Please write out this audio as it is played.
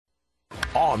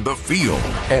on the field,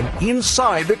 and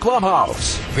inside the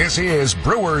clubhouse. This is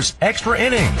Brewers Extra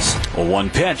Innings. Well,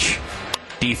 one pitch.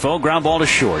 Defoe, ground ball to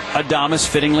short. Adames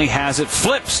fittingly has it,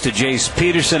 flips to Jace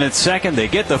Peterson at second. They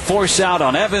get the force out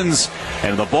on Evans,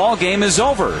 and the ball game is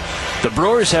over. The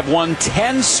Brewers have won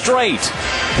 10 straight,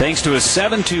 thanks to a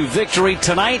 7-2 victory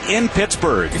tonight in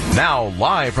Pittsburgh. Now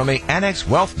live from the Annex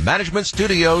Wealth Management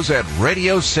Studios at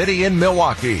Radio City in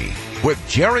Milwaukee, with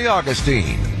Jerry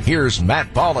Augustine, here's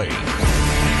Matt Pauley.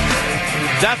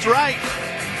 That's right.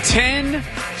 10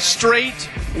 straight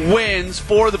wins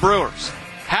for the Brewers.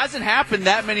 Hasn't happened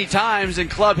that many times in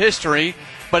club history,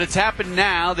 but it's happened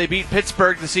now. They beat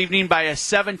Pittsburgh this evening by a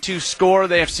 7-2 score.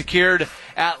 They have secured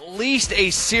at least a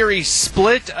series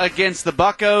split against the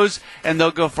Buccos, and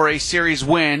they'll go for a series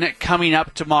win coming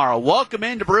up tomorrow. Welcome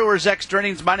into Brewers Extra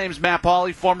Innings. My name is Matt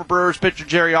Pauley, former Brewers pitcher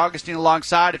Jerry Augustine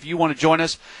alongside. If you want to join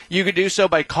us, you can do so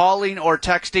by calling or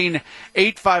texting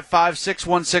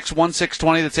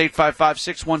 855-616-1620. That's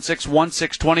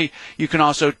 855-616-1620. You can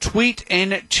also tweet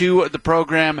into the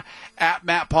program at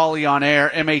Matt Pauley on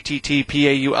air,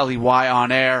 MattPauley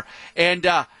on air. And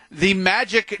the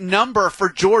magic number for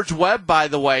George Webb, by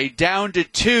the way, down to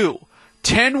 2.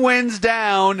 10 wins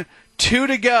down, 2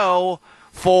 to go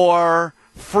for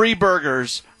free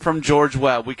burgers from George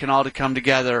Webb. We can all come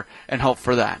together and hope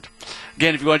for that.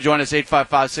 Again, if you want to join us,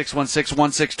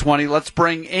 855-616-1620. Let's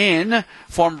bring in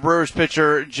former Brewers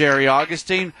pitcher Jerry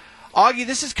Augustine. Augie,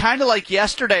 this is kind of like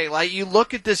yesterday. Like, you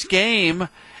look at this game,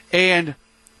 and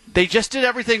they just did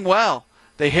everything well.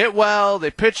 They hit well, they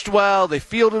pitched well, they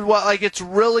fielded well. Like, it's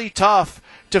really tough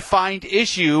to find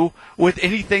issue with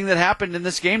anything that happened in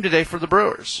this game today for the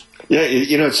Brewers. Yeah,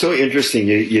 it's so interesting.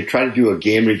 You try to do a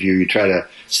game review. You try to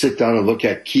sit down and look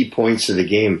at key points of the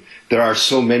game. There are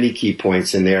so many key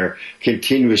points, and they're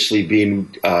continuously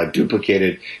being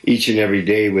duplicated each and every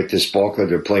day with this ball club.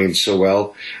 They're playing so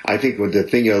well. I think with the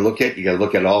thing you got to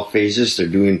look at all phases. They're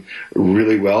doing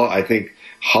really well. I think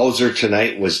Hauser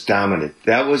tonight was dominant.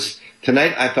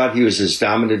 Tonight, I thought he was as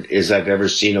dominant as I've ever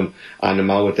seen him on the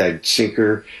mound with that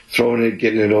sinker, throwing it,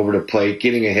 getting it over the plate,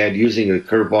 getting ahead, using a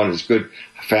curveball and his good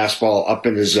fastball up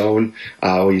in the zone.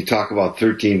 When you talk about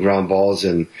 13 ground balls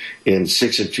in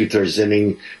 6 2/3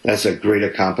 inning, that's a great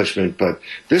accomplishment. But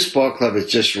this ball club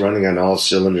is just running on all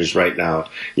cylinders right now.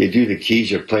 You do the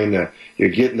keys, you're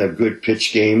getting the good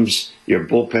pitch games. Your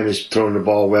bullpen is throwing the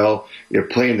ball well. You're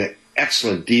playing the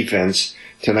excellent defense.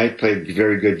 Tonight played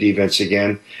very good defense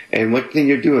again. And what thing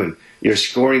you're doing? You're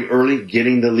scoring early,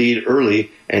 getting the lead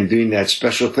early, and doing that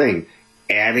special thing,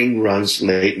 adding runs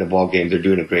late in the ball game. They're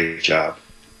doing a great job.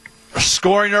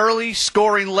 Scoring early,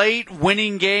 scoring late,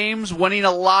 winning games, winning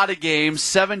a lot of games.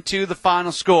 7-2 the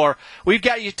final score. We've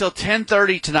got you till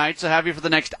 10:30 tonight, so have you for the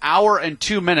next hour and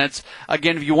 2 minutes.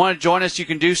 Again, if you want to join us, you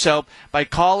can do so by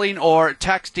calling or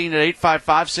texting at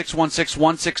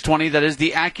 855-616-1620. That is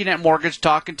the AccuNet Mortgage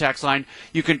Talk and Text line.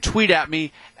 You can tweet at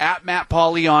me at Matt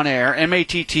Pauley on air,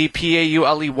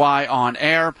 MattPauley on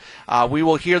air. We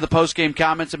will hear the post-game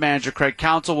comments of manager Craig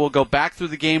Counsell. We'll go back through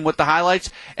the game with the highlights,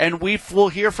 and we will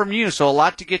hear from you. So a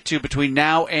lot to get to between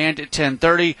now and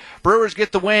 10:30. Brewers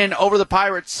get the win over the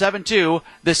Pirates 7-2.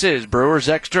 This is Brewers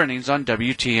Extra Innings on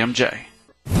WTMJ.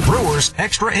 Brewers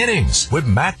Extra Innings with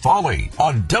Matt Pauley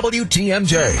on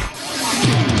WTMJ.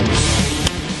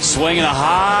 Swinging a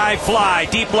high fly,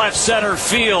 deep left center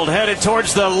field, headed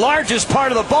towards the largest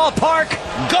part of the ballpark.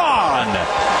 Gone!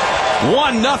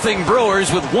 1-0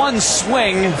 Brewers with one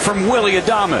swing from Willy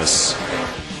Adames.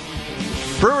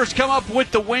 Brewers come up with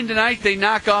the win tonight. They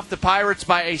knock off the Pirates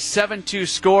by a 7-2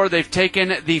 score. They've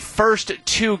taken the first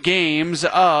 2 games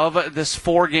of this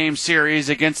 4-game series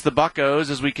against the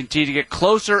Buccos as we continue to get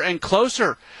closer and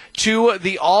closer to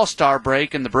the All-Star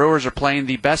break, and the Brewers are playing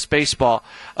the best baseball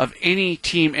of any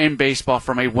team in baseball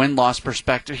from a win-loss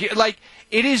perspective.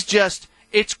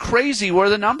 It's crazy where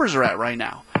the numbers are at right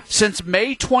now. Since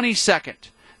May 22nd,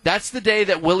 that's the day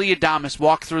that Willy Adames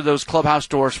walked through those clubhouse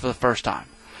doors for the first time.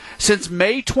 Since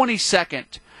May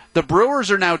 22nd, the Brewers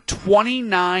are now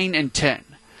 29-10.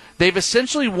 They've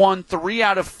essentially won 3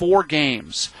 out of 4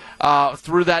 games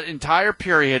through that entire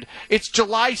period. It's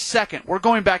July 2nd. We're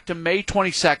going back to May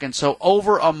 22nd, so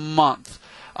over a month.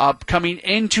 Coming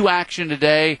into action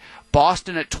today,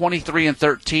 Boston at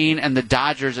 23-13 and the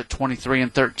Dodgers at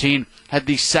 23-13 had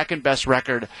the second best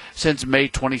record since May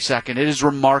 22nd. It is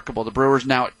remarkable. The Brewers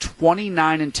now at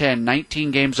 29-10,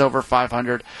 19 games over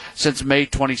 500 since May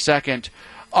 22nd.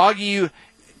 Augie,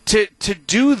 to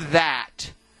do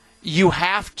that, you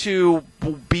have to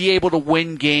be able to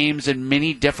win games in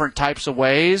many different types of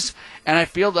ways, and I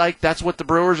feel like that's what the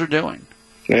Brewers are doing.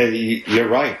 You're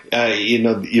right.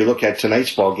 You look at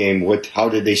tonight's ball game. How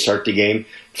did they start the game?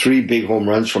 3 big home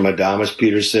runs from Adames,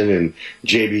 Peterson, and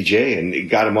JBJ, and it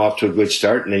got him off to a good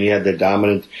start. And then you had the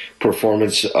dominant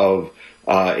performance of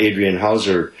Adrian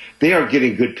Hauser. They are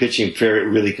getting good pitching,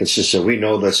 really consistent. We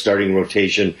know the starting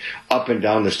rotation, up and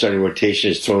down the starting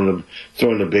rotation, is throwing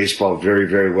the baseball very,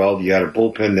 very well. You got a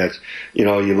bullpen that,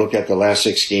 you look at the last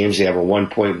 6 games, they have a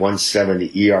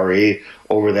 1.17 ERA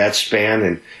over that span,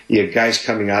 and you have guys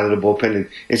coming out of the bullpen. And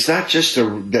it's not just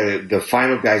the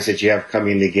final guys that you have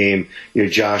coming in the game. Your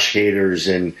Josh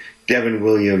Haders and Devin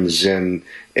Williams and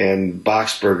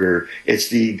Boxberger. It's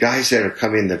the guys that are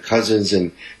coming, the Cousins,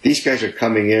 and these guys are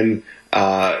coming in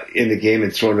the game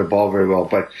and throwing the ball very well.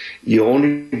 But you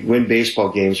only win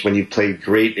baseball games when you play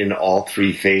great in all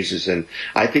 3 phases. And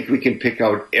I think we can pick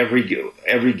out every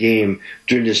game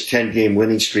during this 10-game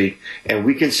winning streak, and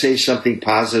we can say something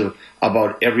positive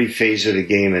about every phase of the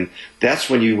game. And that's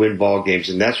when you win ball games.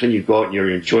 And that's when you go out and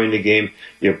you're enjoying the game.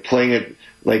 You're playing it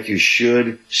like you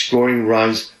should, scoring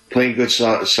runs, playing good,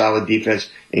 solid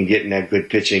defense, and getting that good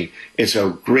pitching. It's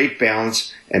a great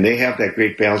balance, and they have that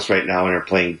great balance right now and are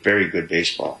playing very good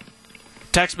baseball.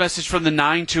 Text message from the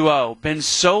 920. Been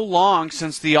so long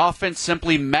since the offense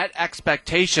simply met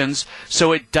expectations,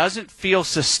 so it doesn't feel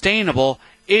sustainable.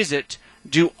 Is it?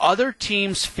 Do other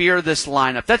teams fear this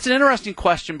lineup? That's an interesting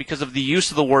question because of the use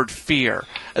of the word fear.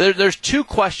 There's 2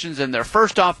 questions in there.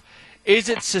 First off, is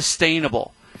it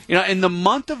sustainable? In the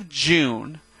month of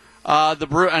June,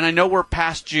 and I know we're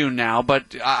past June now,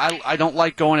 but I don't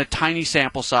like going a tiny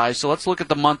sample size, so let's look at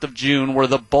the month of June where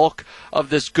the bulk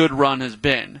of this good run has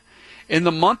been. In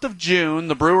the month of June,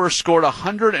 the Brewers scored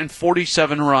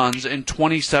 147 runs in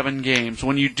 27 games.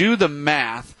 When you do the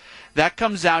math, that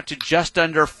comes out to just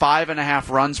under 5.5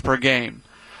 runs per game.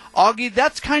 Augie,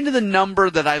 that's kind of the number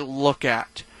that I look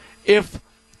at. If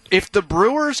the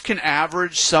Brewers can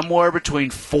average somewhere between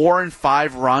 4 and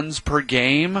 5 runs per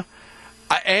game,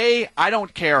 I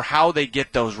don't care how they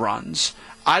get those runs.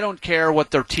 I don't care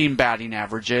what their team batting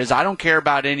average is. I don't care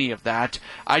about any of that.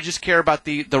 I just care about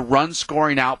the run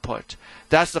scoring output.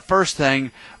 That's the first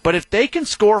thing. But if they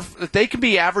can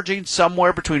be averaging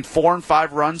somewhere between 4 and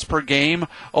 5 runs per game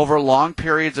over long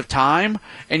periods of time,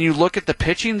 and you look at the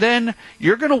pitching, then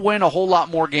you're going to win a whole lot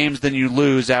more games than you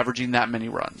lose averaging that many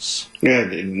runs. Yeah,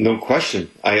 no question.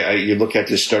 You look at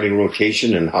the starting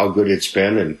rotation and how good it's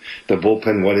been, and the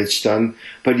bullpen, what it's done.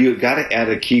 But you got to add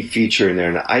a key feature in there.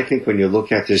 And I think when you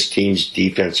look at this team's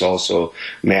defense, also,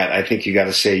 Matt, I think you got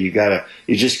to say you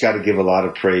just got to give a lot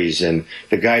of praise. And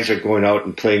the guys are going out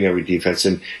and playing every defense.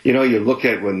 And you look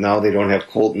at when now they don't have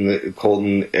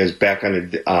Colton as back on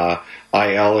the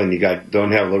IL, and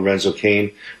don't have Lorenzo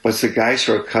Cain. But it's the guys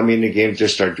who are coming in the game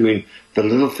just are doing the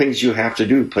little things you have to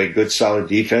do. Play good, solid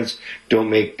defense. Don't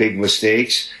make big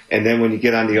mistakes. And then when you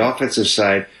get on the offensive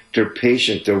side, they're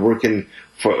patient. They're working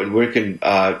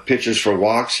pitchers for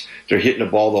walks. They're hitting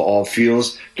the ball to all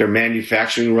fields. They're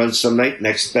manufacturing runs some night.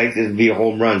 Next night it'll be a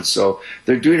home run. So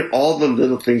they're doing all the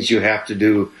little things you have to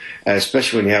do,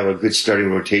 especially when you have a good starting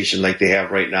rotation like they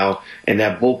have right now, and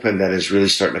that bullpen that is really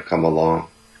starting to come along.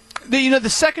 The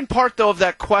second part, though, of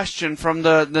that question from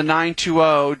the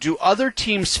 920, do other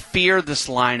teams fear this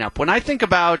lineup? When I think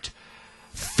about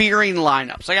fearing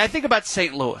lineups, like I think about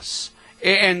St. Louis,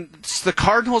 and the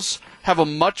Cardinals have a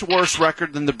much worse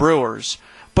record than the Brewers.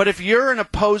 But if you're an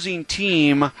opposing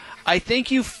team, I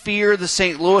think you fear the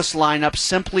St. Louis lineup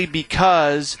simply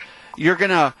because you're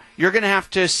gonna have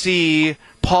to see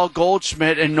Paul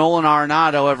Goldschmidt and Nolan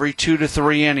Arenado every 2 to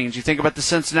 3 innings. You think about the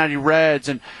Cincinnati Reds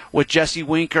and with Jesse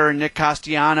Winker and Nick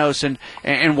Castellanos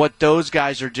and what those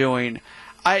guys are doing.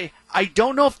 I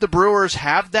don't know if the Brewers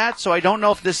have that, so I don't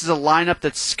know if this is a lineup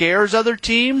that scares other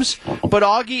teams. But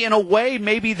Augie, in a way,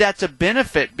 maybe that's a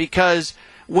benefit because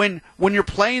when you're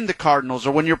playing the Cardinals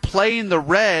or when you're playing the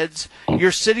Reds,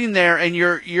 you're sitting there and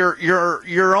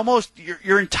you're almost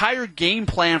your entire game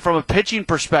plan from a pitching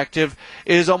perspective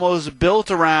is almost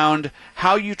built around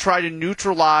how you try to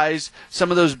neutralize some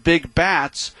of those big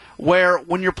bats. Where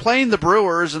when you're playing the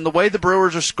Brewers and the way the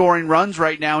Brewers are scoring runs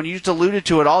right now, and you just alluded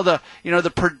to it, all the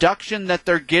the production that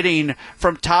they're getting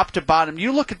from top to bottom.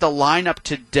 You look at the lineup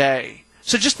today.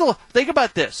 So just think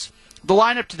about this: the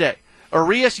lineup today: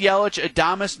 Arias, Yelich,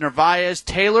 Adames, Narvaez,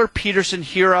 Taylor, Peterson,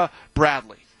 Hira,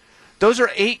 Bradley. Those are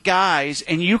 8 guys,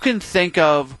 and you can think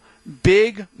of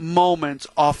big moments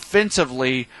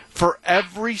offensively for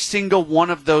every single one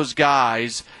of those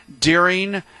guys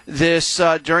during this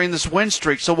win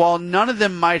streak. So while none of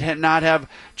them might not have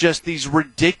just these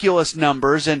ridiculous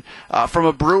numbers, and from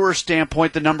a Brewers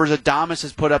standpoint, the numbers Adames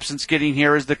has put up since getting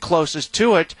here is the closest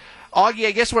to it, Augie,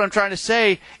 I guess what I'm trying to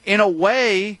say, in a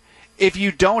way, if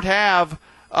you don't have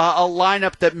a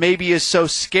lineup that maybe is so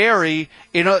scary,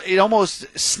 it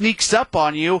almost sneaks up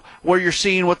on you where you're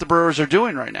seeing what the Brewers are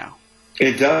doing right now.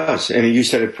 It does, and you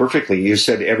said it perfectly. You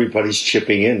said everybody's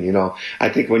chipping in. I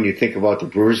think when you think about the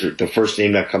Brewers, the first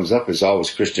name that comes up is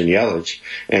always Christian Yelich,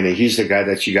 and he's the guy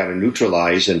that you got to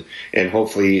neutralize and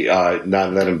hopefully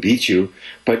not let him beat you.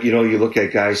 But you look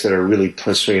at guys that are really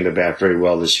swinging the bat very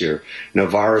well this year.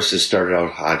 Navarez has started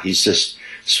out hot. He's just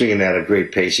swinging at a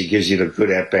great pace. He gives you the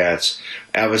good at-bats.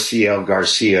 Avisail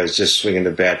Garcia is just swinging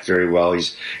the bat very well.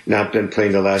 He's not been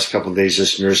playing the last couple of days,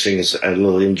 just nursing a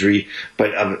little injury.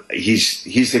 But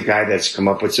he's the guy that's come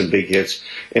up with some big hits.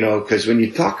 Because when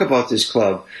you talk about this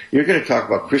club, you're going to talk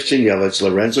about Christian Yelich,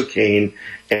 Lorenzo Cain,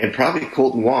 and probably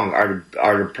Colton Wong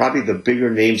are probably the bigger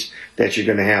names that you're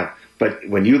going to have. But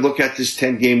when you look at this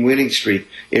 10-game winning streak,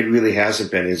 it really hasn't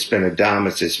been. It's been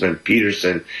Adames, it's been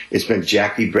Peterson, it's been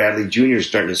Jackie Bradley Jr.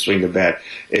 starting to swing the bat.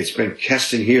 It's been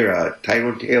Keston Hiura,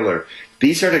 Tyrone Taylor.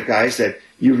 These are the guys that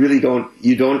you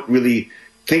don't really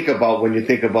think about when you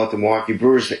think about the Milwaukee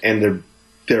Brewers and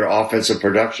their offensive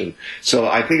production. So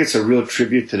I think it's a real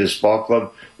tribute to this ball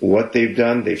club, what they've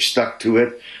done. They've stuck to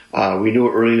it. We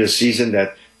knew early in the season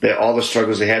that all the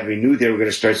struggles they had, we knew they were going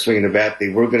to start swinging the bat. They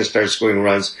were going to start scoring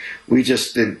runs. We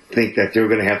just didn't think that they were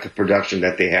going to have the production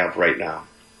that they have right now.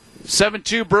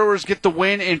 7-2 Brewers get the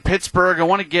win in Pittsburgh. I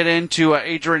want to get into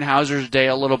Adrian Houser's day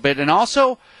a little bit, and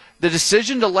also the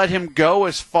decision to let him go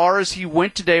as far as he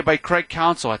went today by Craig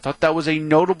Counsell. I thought that was a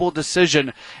notable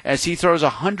decision as he throws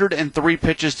 103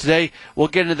 pitches today. We'll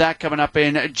get into that coming up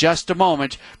in just a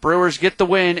moment. Brewers get the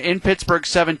win in Pittsburgh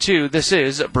 7-2. This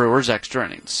is Brewers Extra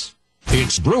Innings.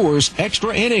 It's Brewers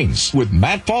Extra Innings with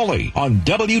Matt Pauley on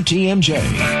WTMJ.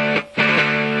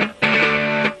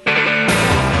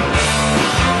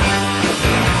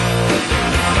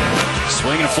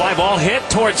 Swinging a fly ball hit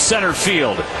towards center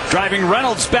field. Driving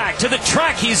Reynolds back to the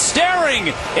track. He's staring.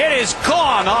 It is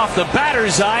gone off the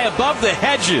batter's eye above the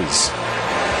hedges.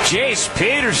 Jace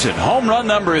Peterson, home run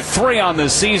number 3 on the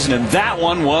season, and that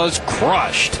one was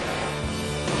crushed.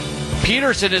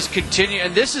 Peterson is continuing,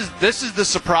 and this is the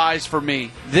surprise for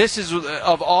me. This is,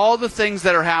 of all the things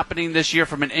that are happening this year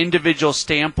from an individual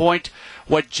standpoint,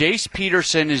 what Jace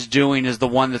Peterson is doing is the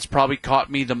one that's probably caught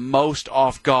me the most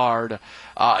off guard.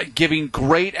 Giving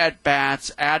great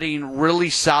at-bats, adding really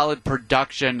solid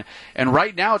production. And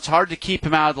right now it's hard to keep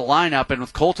him out of the lineup. And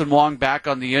with Colton Wong back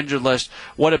on the injured list,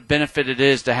 what a benefit it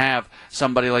is to have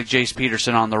somebody like Jace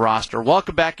Peterson on the roster.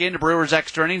 Welcome back into Brewers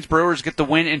Extra Innings. Brewers get the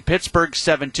win in Pittsburgh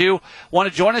 7-2. Want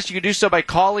to join us? You can do so by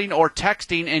calling or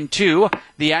texting into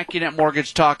the AccuNet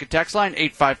Mortgage Talk and Text line,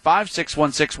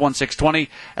 855-616-1620.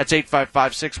 That's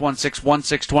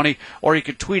 855-616-1620. Or you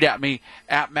can tweet at me,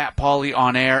 at Matt Pauley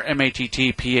on air,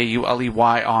 MattPauley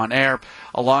on air.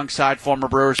 Alongside former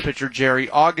Brewers pitcher Jerry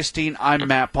Augustine, I'm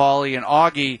Matt Pauley. And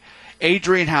Augie,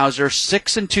 Adrian Houser,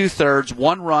 6 2/3,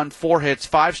 1 run, 4 hits,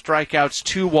 5 strikeouts,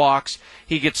 2 walks.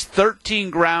 He gets 13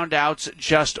 ground outs,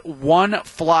 just 1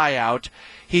 flyout.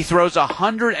 He throws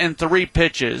 103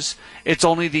 pitches. It's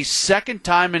only the second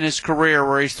time in his career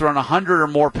where he's thrown 100 or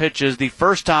more pitches. The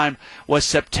first time was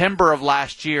September of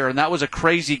last year, and that was a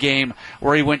crazy game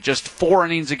where he went just 4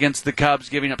 innings against the Cubs,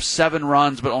 giving up 7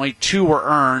 runs, but only 2 were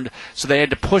earned, so they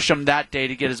had to push him that day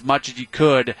to get as much as he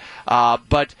could.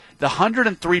 But the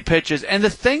 103 pitches, and the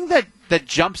thing that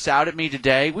jumps out at me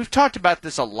today, we've talked about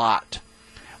this a lot.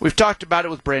 We've talked about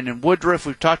it with Brandon Woodruff.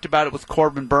 We've talked about it with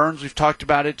Corbin Burns. We've talked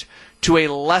about it to a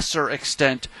lesser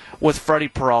extent with Freddie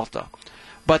Peralta.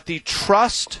 But the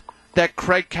trust that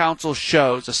Craig Counsell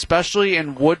shows, especially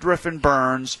in Woodruff and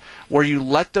Burns, where you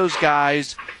let those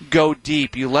guys go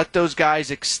deep, you let those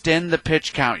guys extend the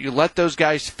pitch count, you let those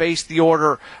guys face the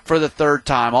order for the 3rd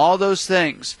time, all those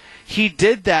things. He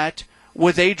did that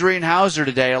with Adrian Houser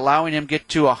today, allowing him to get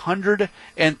to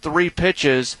 103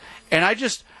 pitches.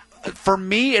 And for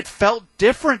me, it felt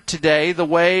different today the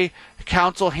way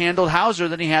Counsell handled Houser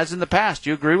than he has in the past.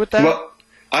 Do you agree with that? Well,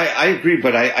 I agree,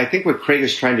 but I think what Craig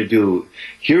is trying to do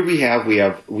here, we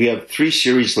have 3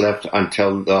 series left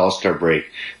until the All-Star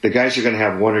break. The guys are going to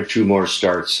have 1 or 2 more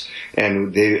starts,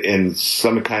 and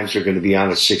sometimes they're going to be on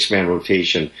a 6-man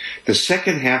rotation. The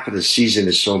second half of the season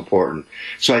is so important.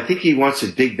 So I think he wants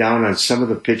to dig down on some of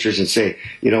the pitchers and say,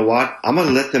 you know what, I'm going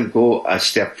to let them go a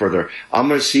step further. I'm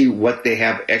going to see what they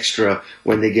have extra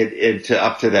when they get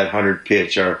up to that 100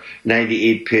 pitch or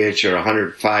 98 pitch or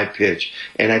 105 pitch.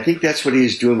 And I think that's what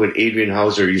he's doing with Adrian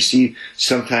Houser. You see,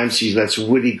 sometimes he lets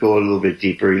Woody go a little bit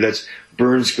deeper. He lets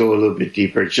Burns go a little bit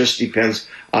deeper. It just depends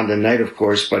on the night, of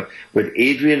course. But with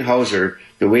Adrian Hauser,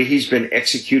 the way he's been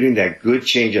executing that good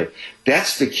changeup,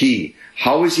 that's the key.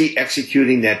 How is he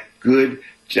executing that good,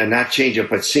 not changeup,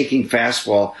 but sinking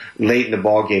fastball late in the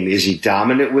ball game? Is he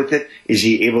dominant with it? Is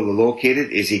he able to locate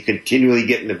it? Is he continually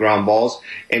getting the ground balls?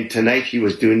 And tonight he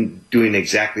was doing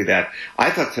exactly that. I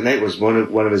thought tonight was one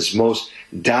of his most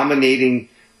dominating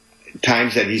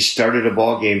times that he started a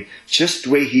ball game. Just the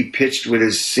way he pitched with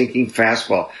his sinking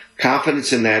fastball,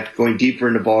 confidence in that, going deeper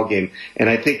in the ball game. And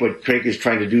I think what Craig is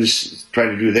trying to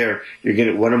do there, you're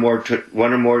getting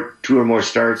two or more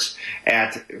starts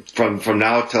from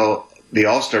now till the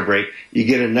All-Star break. You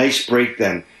get a nice break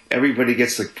then. Everybody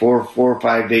gets like 4 or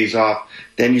 5 days off.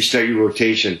 Then you start your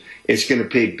rotation. It's going to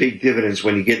pay big dividends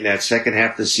when you get in that second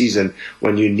half of the season,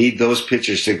 when you need those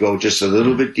pitchers to go just a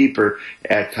little bit deeper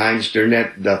at times during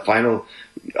the final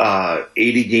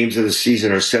 80 games of the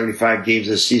season or 75 games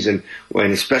of the season,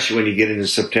 especially when you get into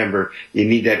September, you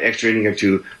need that extra inning or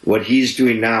two. What he's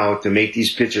doing now to make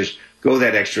these pitchers go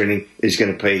that extra inning is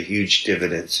going to pay huge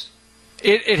dividends.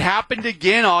 It happened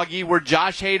again, Augie, where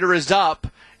Josh Hader is up,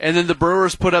 and then the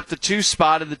Brewers put up the 2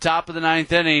 spot at the top of the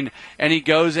 9th inning, and he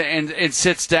goes and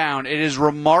sits down. It is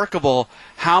remarkable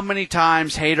how many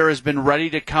times Hader has been ready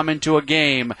to come into a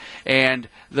game, and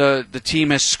the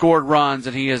team has scored runs,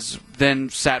 and he has then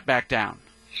sat back down.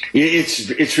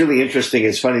 It's really interesting.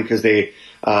 It's funny because they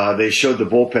showed the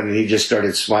bullpen, and he just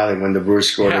started smiling when the Brewers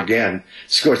scored again.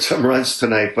 Scored some runs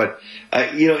tonight. But,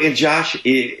 in Josh,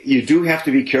 you do have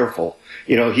to be careful.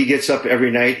 He gets up every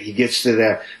night. He gets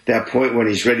to that point when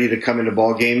he's ready to come in the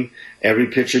ball game. Every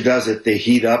pitcher does it. They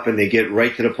heat up and they get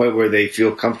right to the point where they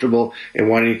feel comfortable and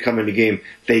wanting to come in the game.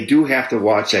 They do have to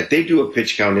watch that. They do a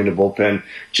pitch count in the bullpen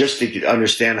just to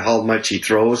understand how much he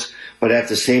throws. But at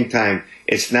the same time,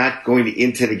 it's not going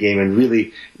into the game and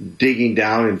really digging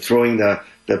down and throwing the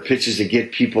pitches to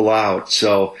get people out.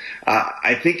 So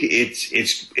I think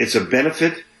it's a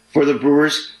benefit for the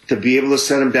Brewers to be able to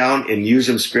set him down and use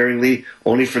him sparingly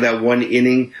only for that one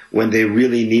inning when they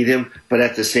really need him. But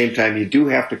at the same time, you do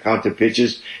have to count the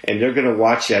pitches, and they're going to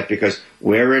watch that because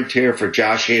wear and tear for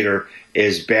Josh Hader,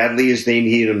 as badly as they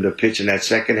need him to pitch in that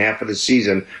second half of the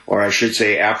season, or I should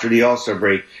say after the All-Star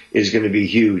break, is going to be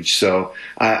huge. So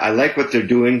I like what they're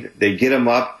doing. They get him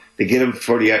up. They get him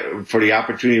for the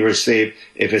opportunity for a save.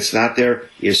 If it's not there,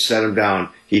 you set him down.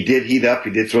 He did heat up. He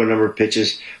did throw a number of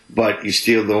pitches, but you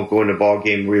still don't go in the ball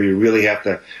game where you really have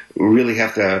to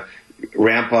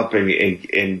ramp up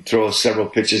and throw several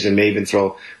pitches and maybe even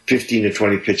throw 15 to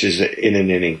 20 pitches in an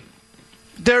inning.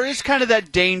 There is kind of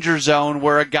that danger zone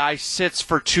where a guy sits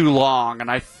for too long,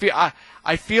 and I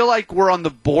feel like we're on the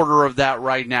border of that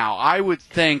right now. I would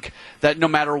think that no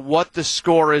matter what the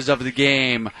score is of the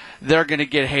game, they're going to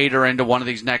get Hader into one of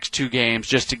these next 2 games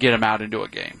just to get him out into a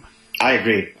game. I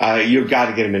agree. You've got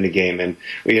to get him in the game, and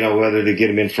whether to get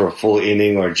him in for a full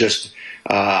inning or just,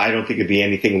 I don't think it'd be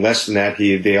anything less than that.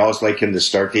 They always like him to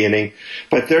start the inning,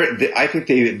 but I think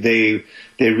they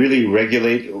really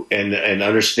regulate and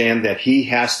understand that he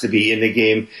has to be in the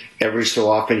game every so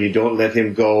often. You don't let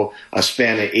him go a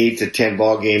span of 8 to 10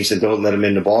 ball games and don't let him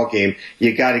in the ball game.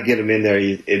 You got to get him in there.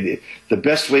 The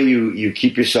best way you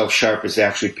keep yourself sharp is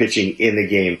actually pitching in the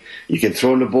game. You can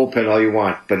throw in the bullpen all you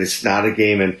want, but it's not a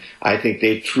game, and I think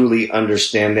they truly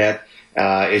understand that.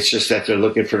 It's just that they're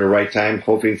looking for the right time,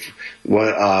 hoping one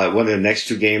of the next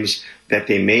 2 games that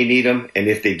they may need him, and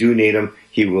if they do need him,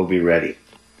 he will be ready.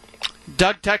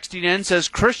 Doug texting in says,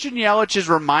 Christian Yelich is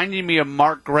reminding me of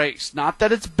Mark Grace. Not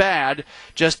that it's bad,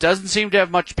 just doesn't seem to have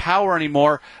much power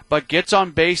anymore, but gets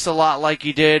on base a lot like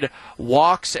he did,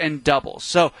 walks and doubles.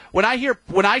 So when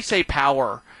I say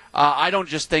power, I don't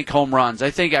just think home runs.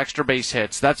 I think extra base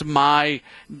hits. That's my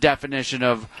definition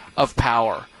of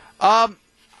power.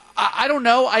 I don't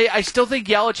know. I still think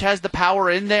Yelich has the power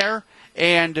in there,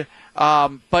 and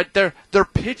but they're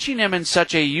pitching him in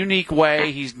such a unique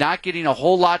way. He's not getting a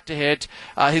whole lot to hit.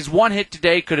 His one hit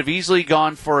today could have easily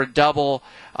gone for a double.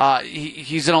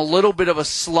 He's in a little bit of a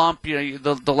slump,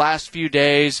 the last few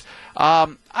days.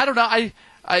 I don't know.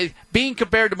 Being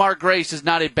compared to Mark Grace is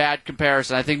not a bad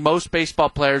comparison. I think most baseball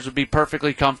players would be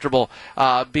perfectly comfortable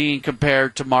being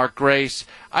compared to Mark Grace.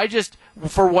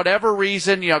 For whatever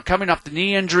reason, coming off the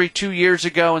knee injury 2 years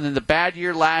ago and then the bad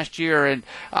year last year, and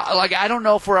I don't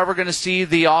know if we're ever going to see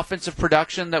the offensive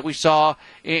production that we saw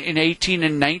in 18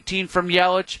 and 19 from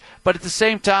Yelich, but at the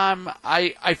same time,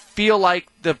 I feel like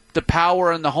the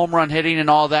power and the home run hitting and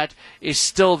all that is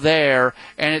still there,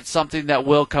 and it's something that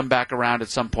will come back around at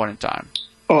some point in time.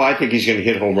 Oh, I think he's going to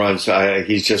hit home runs.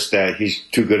 He's just he's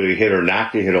too good a hitter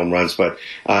not to hit home runs. But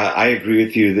I agree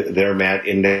with you there, Matt,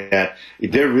 in that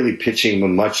they're really pitching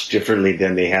him much differently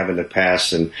than they have in the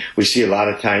past. And we see a lot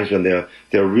of times when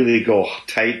they'll really go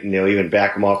tight and they'll even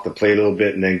back him off the plate a little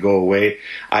bit and then go away.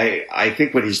 I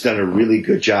think what he's done a really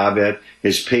good job at,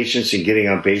 his patience in getting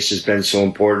on base has been so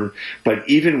important. But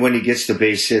even when he gets the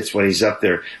base hits, when he's up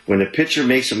there, when the pitcher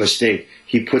makes a mistake,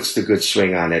 he puts the good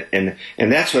swing on it. And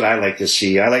that's what I like to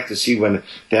see. I like to see when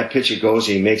that pitcher goes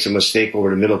and he makes a mistake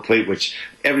over the middle plate, which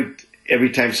every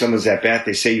time someone's at bat,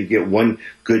 they say you get one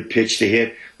good pitch to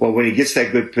hit. Well, when he gets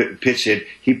that good pitch hit,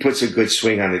 he puts a good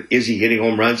swing on it. Is he hitting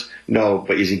home runs? No.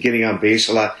 But is he getting on base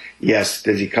a lot? Yes.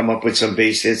 Does he come up with some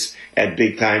base hits at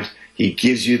big times? He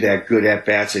gives you that good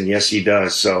at-bats, and yes, he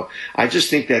does. So I just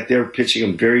think that they're pitching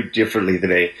him very differently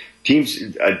today.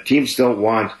 Teams don't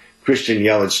want Christian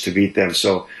Yelich to beat them,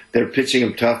 so they're pitching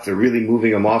him tough. They're really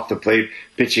moving him off the plate,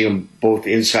 pitching him both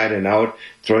inside and out,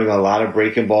 throwing a lot of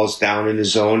breaking balls down in the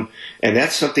zone, and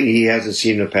that's something he hasn't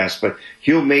seen in the past. But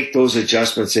he'll make those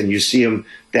adjustments, and you see him,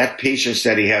 that patience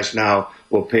that he has now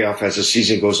will pay off as the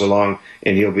season goes along,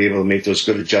 and he'll be able to make those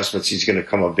good adjustments. He's going to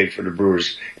come up big for the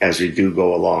Brewers as we do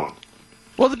go along.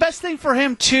 Well, the best thing for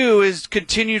him, too, is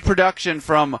continued production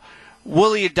from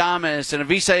Willy Adames and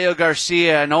Avisail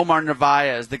Garcia and Omar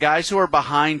Narvaez, the guys who are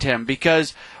behind him,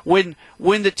 because when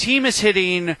the team is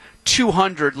hitting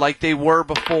 200 like they were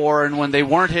before, and when they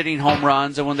weren't hitting home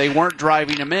runs and when they weren't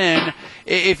driving them in,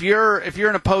 if you're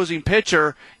an opposing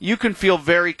pitcher, you can feel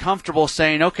very comfortable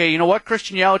saying, okay, you know what,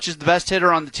 Christian Yelich is the best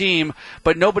hitter on the team,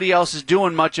 but nobody else is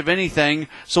doing much of anything,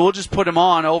 so we'll just put him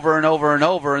on over and over and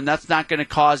over, and that's not going to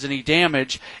cause any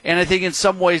damage. And I think in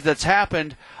some ways that's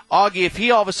happened. Augie, if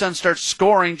he all of a sudden starts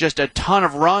scoring just a ton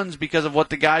of runs because of what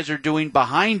the guys are doing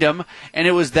behind him, and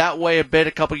it was that way a bit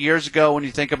a couple years ago when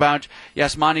you think about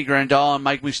Yasmani Grandal and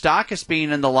Mike Moustakas being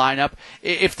in the lineup,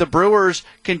 if the Brewers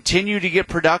continue to get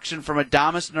production from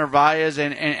Adames, Narvaez,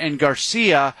 and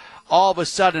Garcia, all of a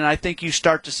sudden I think you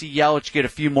start to see Yelich get a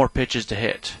few more pitches to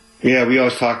hit. Yeah, we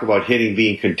always talk about hitting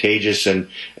being contagious, and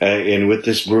with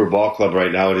this Brewer ball club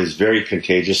right now, it is very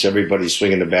contagious. Everybody's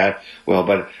swinging the bat well,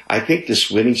 but I think this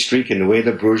winning streak and the way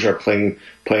the Brewers are playing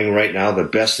right now, the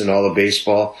best in all of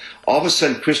baseball, all of a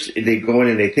sudden they go in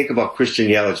and they think about Christian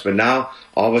Yelich, but now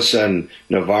all of a sudden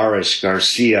Narvaez,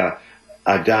 Garcia,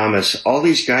 Adames, all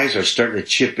these guys are starting to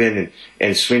chip in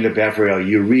and swing the bat very well.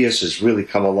 Urias has really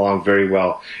come along very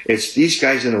well. It's these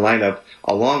guys in the lineup,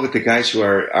 along with the guys who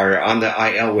are on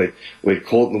the IL with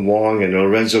Colton Wong and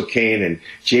Lorenzo Cain, and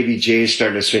JBJ is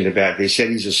starting to swing the bat. They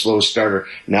said he's a slow starter.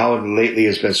 Now lately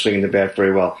has been swinging the bat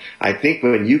very well. I think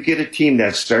when you get a team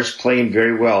that starts playing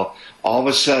very well, all of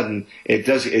a sudden it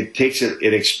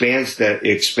expands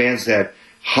that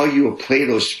how you play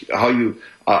those, how you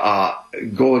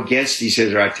go against these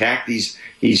hitters or attack these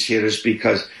hitters,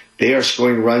 because they are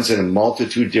scoring runs in a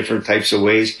multitude of different types of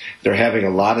ways. They're having a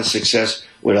lot of success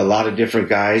with a lot of different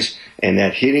guys, and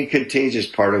that hitting contagious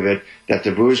part of it that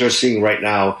the Brewers are seeing right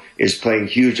now is playing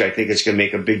huge. I think it's going to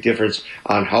make a big difference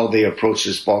on how they approach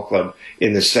this ball club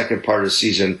in the second part of the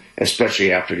season,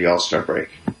 especially after the All-Star break.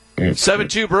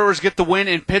 7-2 Brewers get the win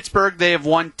in Pittsburgh. They have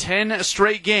won 10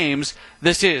 straight games.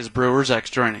 This is Brewers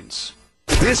Extra Innings.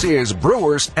 This is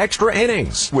Brewers Extra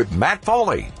Innings with Matt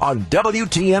Pauley on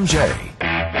WTMJ.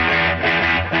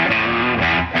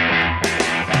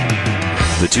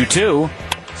 The 2-2.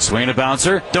 Swing and a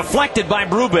bouncer. Deflected by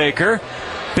Brubaker.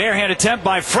 Barehand attempt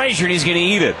by Frazier, and he's going to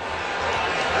eat it.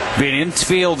 Being an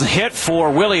infield hit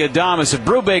for Willy Adames. If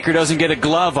Brubaker doesn't get a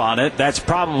glove on it, that's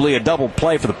probably a double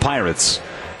play for the Pirates.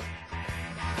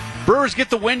 Brewers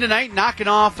get the win tonight, knocking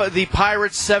off the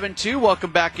Pirates 7-2.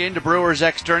 Welcome back into Brewers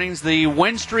Extra Innings. The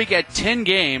win streak at 10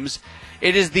 games.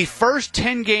 It is the first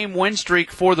 10-game win streak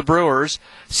for the Brewers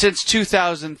since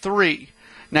 2003.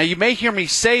 Now, you may hear me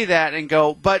say that and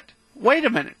go, but wait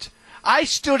a minute. I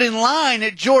stood in line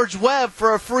at George Webb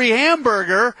for a free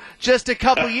hamburger just a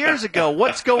couple years ago.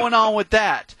 What's going on with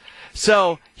that?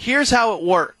 So here's how it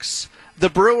works. The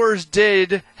Brewers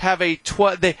did have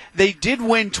they did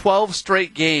win 12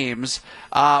 straight games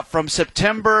from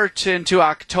September into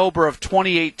October of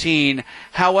 2018.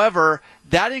 However,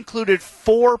 that included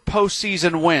 4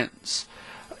 postseason wins.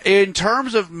 In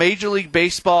terms of Major League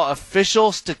Baseball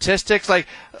official statistics, like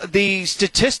the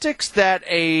statistics that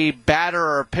a batter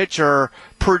or a pitcher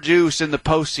produce in the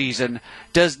postseason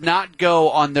does not go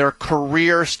on their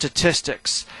career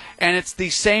statistics. And it's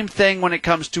the same thing when it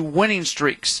comes to winning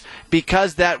streaks.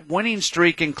 Because that winning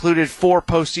streak included 4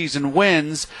 postseason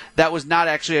wins, that was not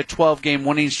actually a 12-game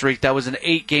winning streak. That was an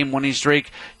 8-game winning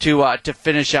streak to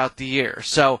finish out the year.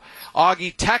 So,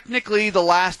 Augie, technically the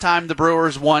last time the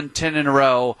Brewers won 10 in a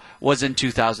row was in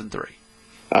 2003.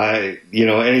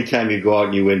 Anytime you go out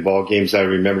and you win ball games, I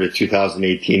remember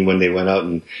 2018 when they went out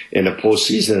in the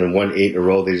postseason and won 8 in a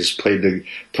row. They just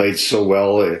played so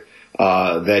well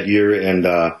that year, and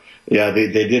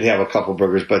they did have a couple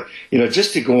burgers. But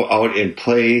just to go out and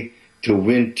play to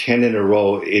win 10 in a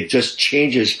row, it just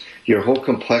changes your whole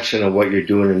complexion of what you're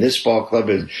doing. And this ball club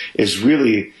is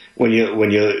really, when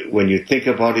you think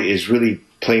about it, is really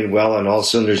playing well on all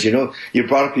cylinders. You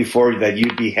brought up before that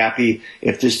you'd be happy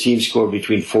if this team scored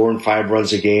between 4 and 5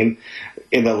 runs a game.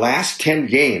 In the last 10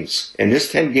 games, in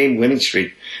this 10-game winning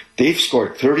streak, they've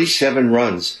scored 37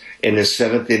 runs in the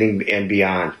 7th inning and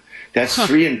beyond. That's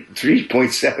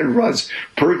 3.7 runs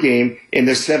per game in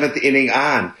the 7th inning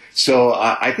on. So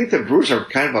I think the Brewers are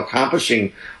kind of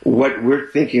accomplishing what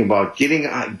we're thinking about: getting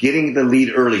the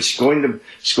lead early, scoring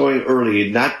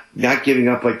early, not giving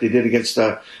up like they did against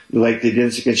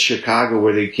Chicago,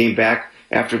 where they came back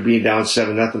after being down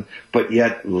 7-0. But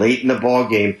yet late in the ball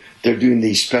game, they're doing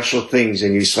these special things,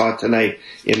 and you saw tonight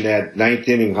in that 9th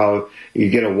inning how you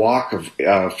get a walk,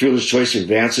 fielder's choice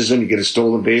advances them, you get a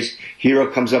stolen base. Hero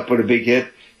comes up with a big hit.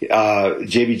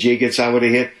 JBJ gets on with a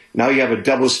hit. Now you have a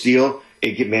double steal.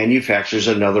 It manufactures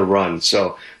another run.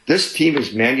 So this team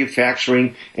is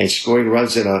manufacturing and scoring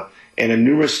runs in a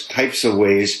numerous types of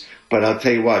ways. But I'll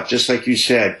tell you what, just like you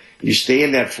said, you stay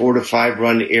in that 4 to 5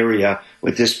 run area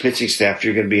with this pitching staff,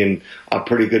 you're going to be in a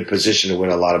pretty good position to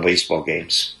win a lot of baseball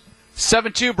games.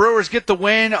 7-2 Brewers get the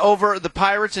win over the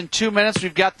Pirates in 2 minutes.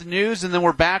 We've got the news, and then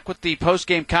we're back with the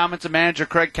post-game comments of manager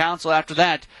Craig Counsell. After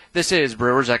that, this is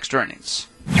Brewers Extra Innings.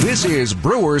 This is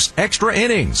Brewers Extra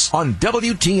Innings on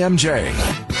WTMJ.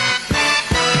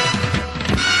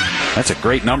 That's a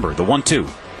great number, the 1-2.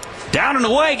 Down and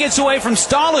away, gets away from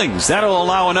Stallings. That'll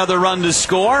allow another run to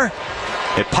score.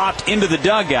 It popped into the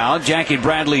dugout. Jackie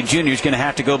Bradley Jr. is going to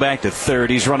have to go back to third.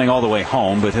 He's running all the way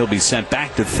home, but he'll be sent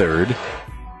back to third.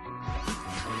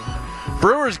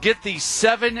 Brewers get the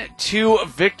 7-2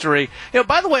 victory.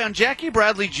 By the way, on Jackie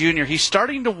Bradley Jr., he's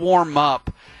starting to warm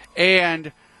up,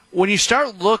 and when you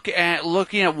start looking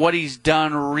at what he's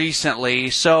done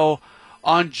recently, so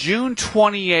on June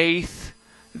 28th,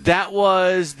 that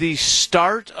was the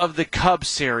start of the Cubs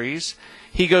series.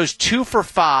 He goes 2 for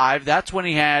 5. That's when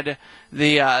he had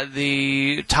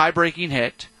the tie-breaking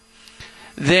hit.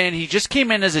 Then he just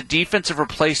came in as a defensive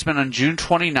replacement on June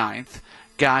 29th.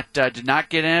 Did not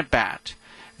get in at bat.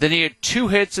 Then he had 2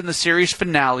 hits in the series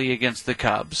finale against the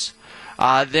Cubs.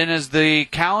 Then as the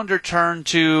calendar turned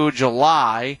to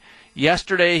July,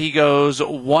 yesterday he goes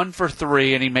 1 for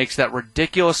 3 and he makes that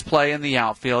ridiculous play in the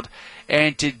outfield.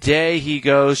 And today he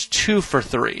goes 2 for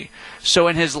 3. So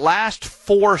in his last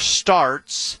 4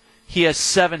 starts, he has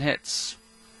 7 hits.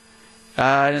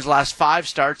 In his last 5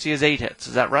 starts, he has 8 hits.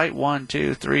 Is that right? 1,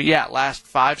 2, 3. Yeah, last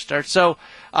 5 starts. So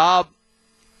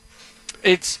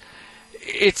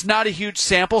it's not a huge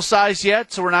sample size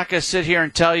yet, so we're not going to sit here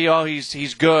and tell you, oh,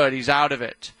 he's good, he's out of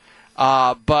it.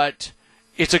 But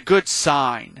it's a good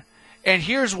sign. And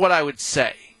here's what I would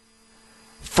say.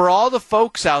 For all the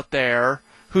folks out there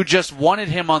who just wanted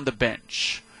him on the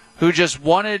bench, who just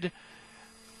wanted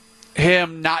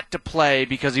him not to play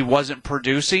because he wasn't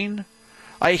producing,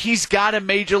 he's got a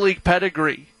major league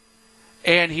pedigree.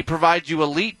 And he provides you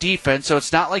elite defense, so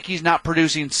it's not like he's not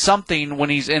producing something when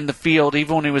he's in the field,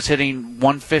 even when he was hitting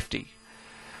 150.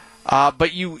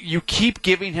 But you keep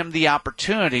giving him the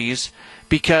opportunities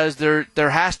because there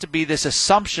has to be this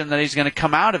assumption that he's going to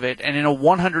come out of it. And in a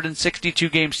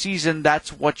 162-game season,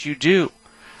 that's what you do.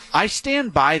 I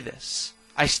stand by this.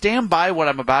 I stand by what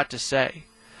I'm about to say.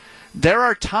 There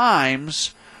are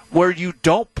times where you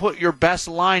don't put your best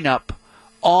lineup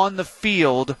on the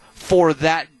field for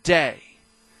that day.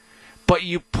 But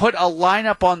you put a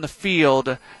lineup on the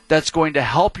field that's going to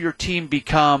help your team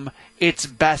become its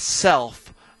best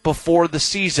self before the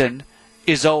season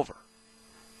is over.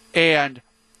 And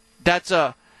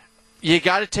you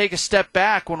got to take a step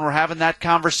back when we're having that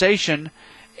conversation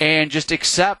and just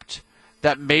accept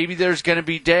that maybe there's going to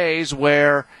be days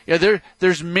where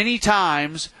there's many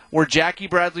times where Jackie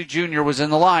Bradley Jr. was in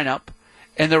the lineup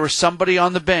and there was somebody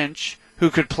on the bench who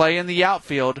could play in the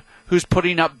outfield who's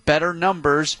putting up better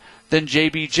numbers than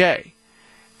JBJ.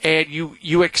 And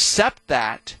you accept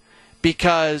that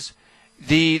because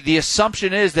the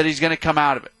assumption is that he's going to come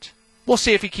out of it. We'll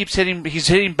see if he keeps hitting. He's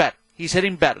hitting better. He's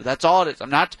hitting better. That's all it is.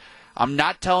 I'm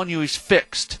not telling you he's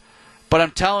fixed, but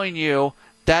I'm telling you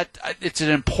that it's an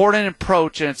important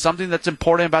approach, and it's something that's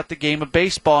important about the game of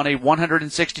baseball in a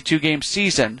 162-game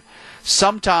season.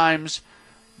 Sometimes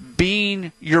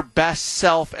being your best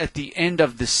self at the end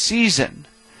of the season,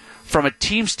 from a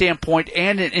team standpoint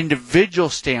and an individual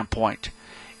standpoint,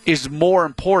 is more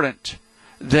important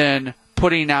than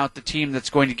putting out the team that's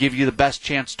going to give you the best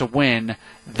chance to win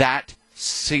that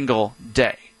single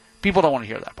day. People don't want to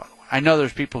hear that, by the way. I know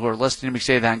there's people who are listening to me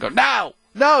say that and go,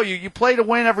 no, you play to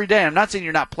win every day. I'm not saying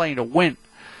you're not playing to win,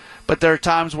 but there are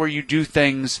times where you do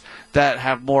things that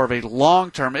have more of a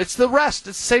long-term. It's the rest.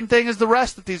 It's the same thing as the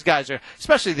rest that these guys are,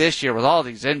 especially this year with all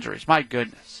these injuries. My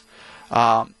goodness.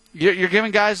 You're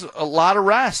giving guys a lot of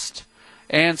rest,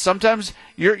 and sometimes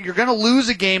you're going to lose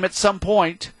a game at some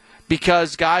point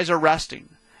because guys are resting,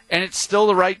 and it's still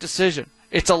the right decision.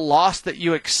 It's a loss that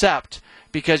you accept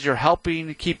because you're helping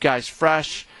to keep guys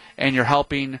fresh, and you're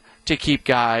helping to keep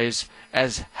guys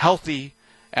as healthy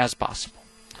as possible.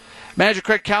 Manager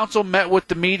Craig Counsell met with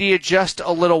the media just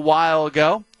a little while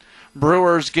ago.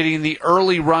 Brewers getting the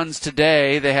early runs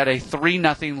today. They had a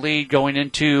 3-0 lead going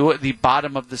into the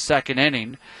bottom of the second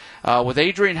inning. With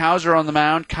Adrian Hauser on the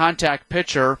mound, contact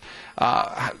pitcher,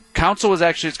 Counsell was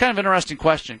actually, it's kind of an interesting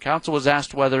question. Counsell was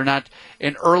asked whether or not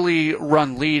an early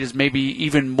run lead is maybe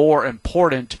even more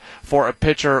important for a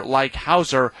pitcher like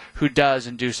Hauser, who does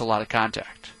induce a lot of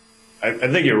contact. I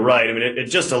think you're right. I mean, it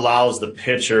just allows the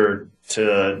pitcher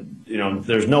to,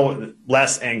 there's no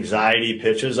less anxiety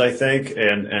pitches, I think,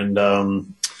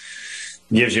 and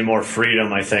gives you more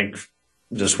freedom, I think,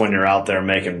 just when you're out there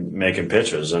making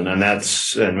pitches. And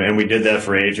we did that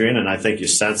for Adrian, and I think you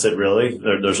sense it really.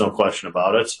 There's no question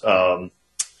about it.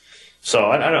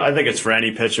 So I think it's for any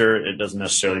pitcher. It doesn't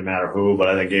necessarily matter who, but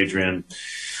I think Adrian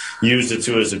used it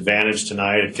to his advantage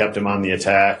tonight. It kept him on the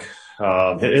attack.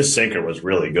 His sinker was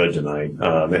really good tonight.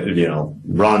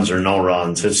 Runs or no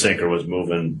runs, his sinker was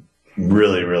moving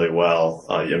really, really well.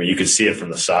 You could see it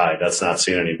from the side. That's not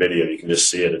seeing any video. You can just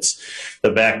see it. It's the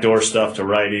backdoor stuff to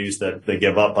righties that they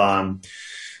give up on.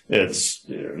 It's,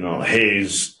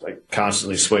 Hayes like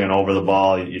constantly swinging over the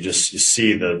ball. You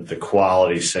see the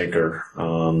quality sinker.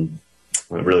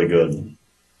 Really good.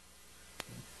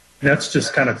 That's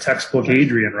just kind of textbook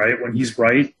Adrian, right? When he's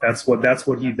right, that's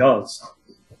what he does.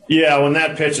 Yeah, when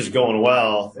that pitch is going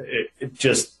well,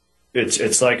 it's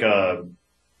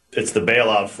the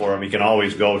bailout for him. He can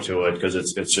always go to it because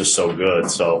it's just so good.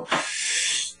 So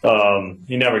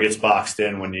he never gets boxed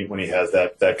in when he has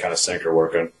that kind of sinker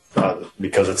working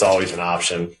because it's always an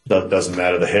option. Doesn't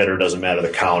matter the hitter, doesn't matter the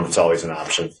count. It's always an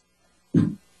option.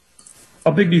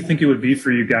 How big do you think it would be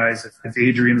for you guys if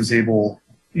Adrian was able,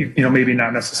 maybe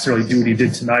not necessarily do what he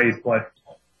did tonight, but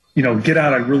get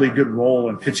on a really good roll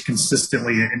and pitch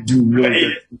consistently and do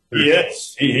really good.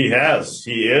 He has.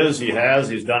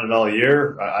 He's done it all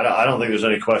year. I don't think there's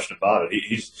any question about it.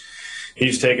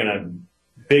 He's taken a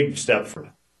big step for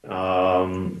it.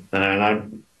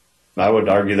 And I would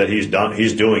argue that he's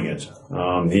doing it.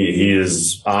 He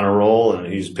is on a roll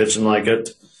and he's pitching like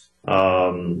it.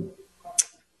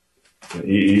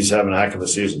 He's having a heck of a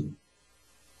season.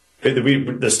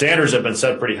 The standards have been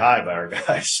set pretty high by our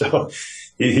guys, so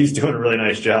he's doing a really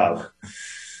nice job.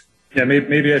 Yeah,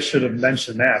 maybe I should have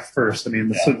mentioned that first. I mean,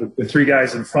 the three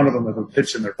guys in front of him have been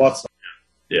pitching their butts off.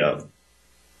 Yeah.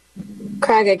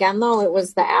 Craig, again, though, it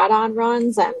was the add-on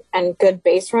runs and good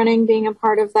base running being a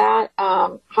part of that.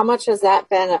 How much has that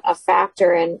been a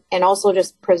factor in also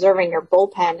just preserving your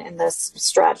bullpen in this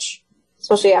stretch,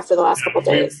 especially after the last couple of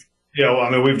days?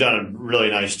 We've done a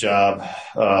really nice job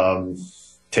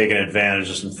taking advantage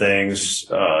of some things.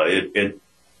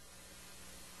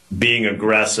 Being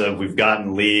aggressive, we've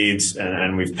gotten leads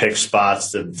and we've picked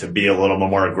spots to be a little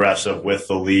more aggressive with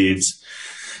the leads.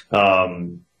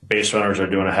 Base runners are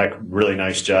doing really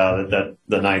nice job. That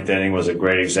the ninth inning was a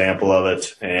great example of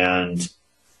it, and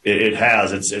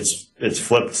it's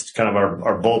flipped kind of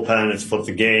our bullpen. It's flipped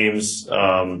the games.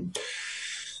 I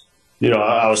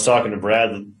was talking to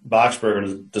Brad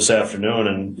Boxberger this afternoon,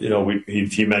 and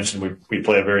he mentioned we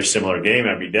play a very similar game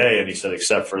every day, and he said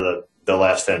except for the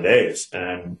last 10 days,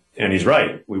 and he's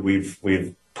right.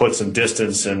 We've put some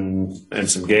distance in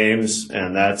some games,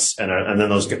 and then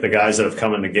the guys that have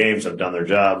come into games have done their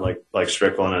job, like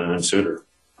Strickland and Suter.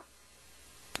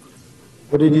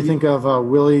 What did you think of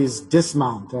Willie's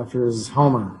dismount after his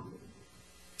homer?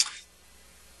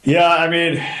 Yeah,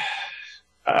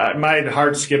 my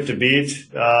heart skipped a beat,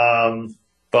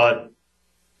 but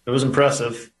it was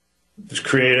impressive. It was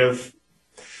creative.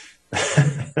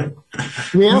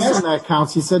 We asked him that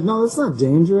counts. He said, "No, that's not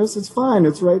dangerous. It's fine.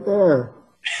 It's right there."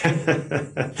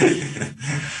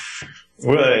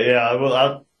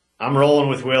 Well, I'm rolling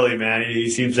with Willie, man. He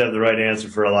seems to have the right answer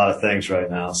for a lot of things right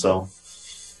now. So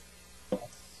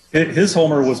his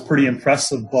homer was pretty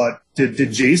impressive, but did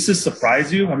Jace's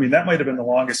surprise you? I mean, that might have been the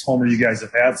longest homer you guys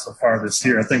have had so far this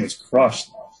year. I think it was crushed.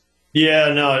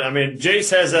 Yeah, no, I mean,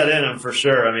 Jace has that in him for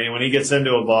sure. I mean, when he gets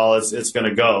into a ball, it's going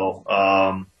to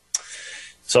go.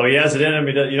 So he has it in him.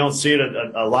 You don't see it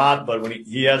a lot, but when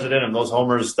he has it in him, the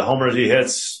homers he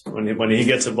hits, when he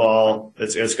gets a ball,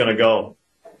 it's going to go.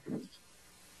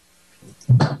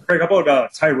 Craig, how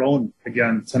about Tyrone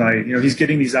again tonight? You know, he's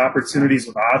getting these opportunities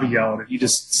with Avi out, and he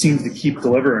just seems to keep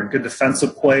delivering. Good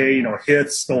defensive play, you know,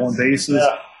 hits, stolen bases.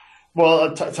 Yeah.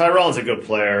 Well, Tyrone's a good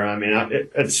player. I mean,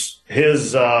 it's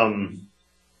his,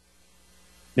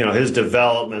 his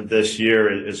development this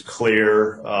year is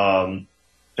clear,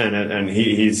 and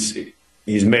he's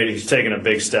taken a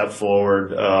big step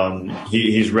forward.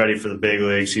 He's ready for the big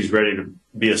leagues. He's ready to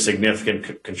be a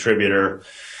significant contributor.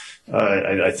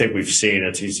 I think we've seen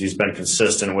it. He's been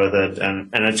consistent with it, and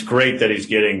it's great that he's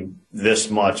getting this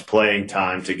much playing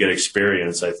time to get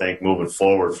experience. I think moving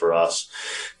forward for us,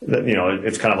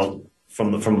 it's kind of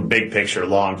from a big picture,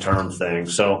 long term thing.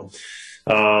 So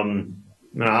I'm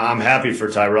happy for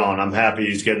Tyrone. I'm happy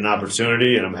he's getting an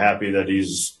opportunity, and I'm happy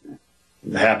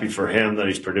for him that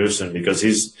he's producing, because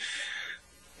he's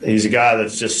a guy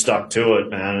that's just stuck to it,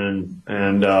 man,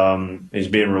 and he's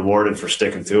being rewarded for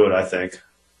sticking to it, I think.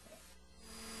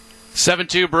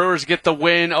 7-2 Brewers get the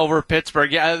win over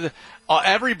Pittsburgh. Yeah,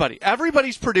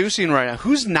 everybody's producing right now.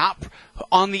 Who's not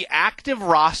on the active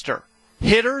roster,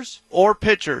 hitters or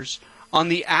pitchers on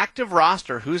the active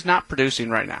roster? Who's not producing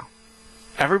right now?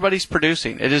 Everybody's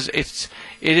producing. It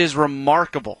is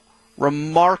remarkable.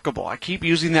 Remarkable. I keep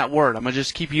using that word. I'm gonna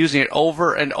just keep using it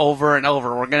over and over and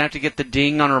over. We're gonna have to get the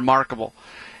ding on remarkable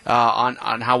on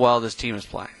how well this team is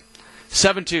playing.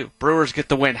 7-2. Brewers get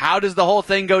the win. How does the whole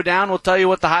thing go down? We'll tell you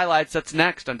what the highlights. That's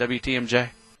next on WTMJ.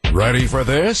 Ready for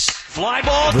this? Fly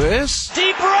ball. This?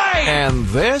 Deep right. And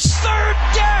this? Third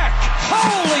deck.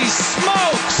 Holy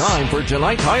smokes. Time for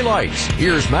tonight's highlights.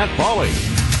 Here's Matt Pauley.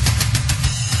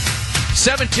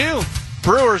 7-2.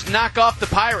 Brewers knock off the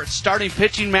Pirates. Starting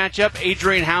pitching matchup,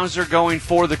 Adrian Hauser going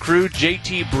for the Crew.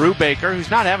 JT Brubaker, who's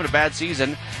not having a bad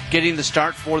season, getting the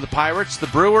start for the Pirates. The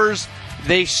Brewers,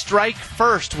 they strike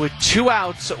first with 2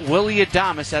 outs. Willie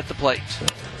Adames at the plate.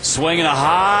 Swinging a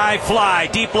high fly,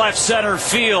 deep left center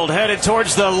field, headed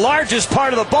towards the largest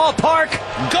part of the ballpark.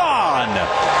 Gone.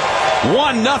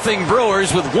 1-0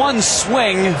 Brewers with one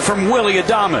swing from Willie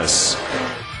Adames.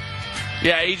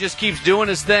 Yeah, he just keeps doing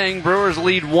his thing. Brewers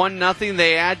lead 1-0.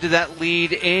 They add to that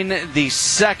lead in the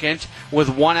second with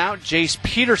 1 out. Jace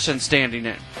Peterson standing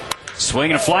in.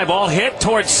 Swinging a fly ball hit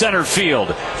towards center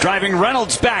field. Driving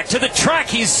Reynolds back to the track.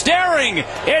 He's staring.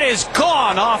 It is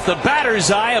gone off the batter's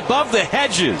eye above the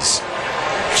hedges.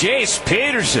 Jace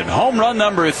Peterson, home run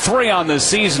number 3 on the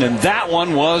season, and that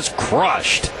one was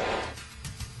crushed.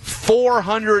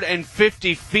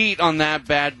 450 feet on that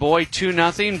bad boy.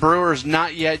 2-0. Brewers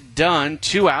not yet done.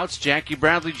 2 outs. Jackie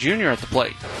Bradley Jr. at the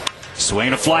plate.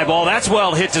 Swinging a fly ball, that's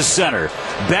well hit to center.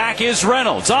 Back is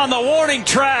Reynolds on the warning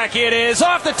track. It is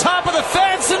off the top of the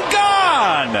fence and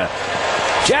gone.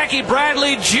 Jackie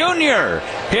Bradley Jr.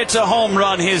 hits a home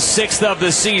run, his 6th of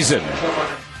the season.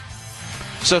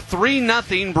 So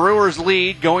 3-0 Brewers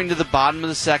lead going to the bottom of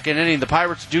the second inning. The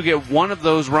Pirates do get one of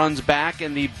those runs back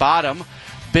in the bottom.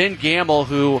 Ben Gamble,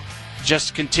 who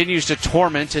just continues to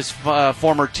torment his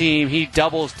former team, he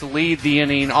doubles to lead the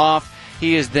inning off.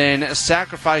 He is then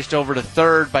sacrificed over to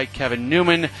third by Kevin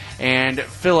Newman, and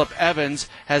Phillip Evans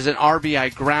has an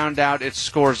RBI ground out. It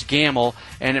scores Gamble,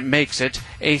 and it makes it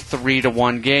a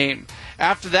 3-1 game.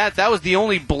 After that, that was the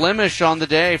only blemish on the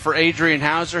day for Adrian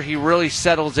Hauser. He really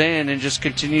settles in and just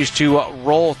continues to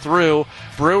roll through.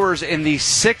 Brewers in the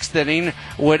 6th inning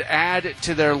would add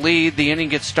to their lead. The inning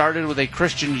gets started with a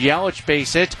Christian Yelich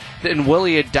base hit, then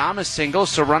Willie Adames single,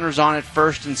 so runners on at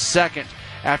first and second.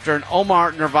 After an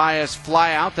Omar Narvaez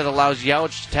fly out that allows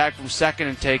Yelich to tag from second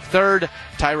and take third,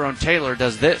 Tyrone Taylor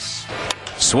does this.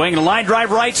 Swing a line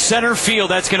drive right center field.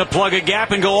 That's going to plug a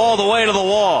gap and go all the way to the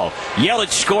wall.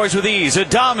 Yelich scores with ease.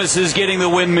 Adames is getting the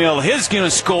windmill. He's going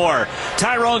to score.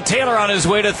 Tyrone Taylor on his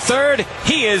way to third.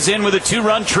 He is in with a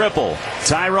 2-run triple.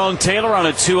 Tyrone Taylor on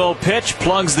a 2-0 pitch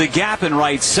plugs the gap in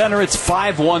right center. It's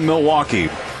 5-1 Milwaukee.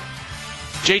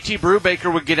 JT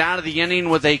Brubaker would get out of the inning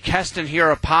with a Keston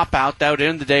Hiura pop-out. That would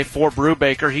end the day for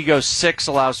Brubaker. He goes 6,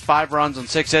 allows 5 runs on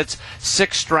 6 hits,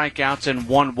 6 strikeouts, and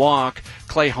 1 walk.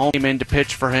 Clay Holmes came in to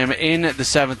pitch for him in the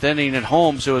 7th inning, and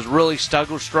Holmes, who has really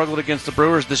struggled against the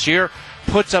Brewers this year,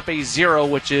 puts up a 0,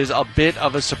 which is a bit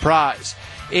of a surprise.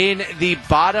 in the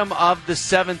bottom of the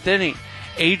 7th inning.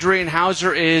 Adrian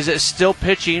Hauser is still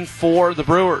pitching for the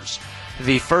Brewers.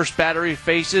 The first batter he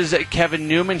faces Kevin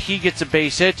Newman. He gets a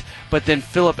base hit, but then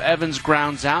Phillip Evans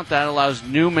grounds out. That allows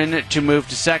Newman to move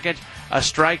to second. A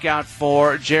strikeout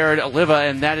for Jared Oliva,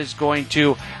 and that is going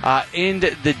to end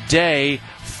the day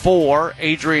for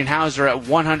Adrian Hauser at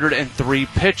 103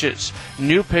 pitches.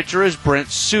 New pitcher is Brent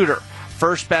Suter.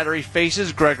 First batter he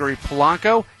faces Gregory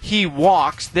Polanco. He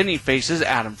walks, then he faces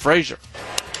Adam Frazier.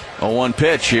 0-1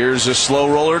 pitch. Here's a slow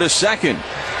roller to second.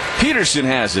 Peterson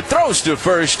has it, throws to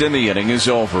first, and the inning is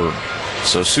over.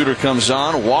 So Suter comes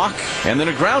on, walk, and then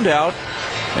a ground out,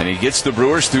 and he gets the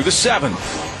Brewers through the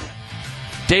 7th.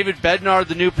 David Bednar,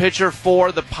 the new pitcher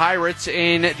for the Pirates,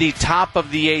 in the top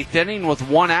of the 8th inning. With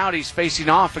one out, he's facing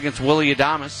off against Willie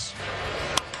Adames.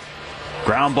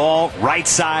 Ground ball, right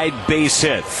side, base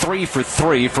hit. 3 for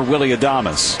 3 for Willie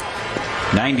Adames.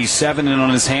 97 in on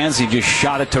his hands. He just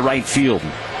shot it to right field.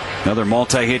 Another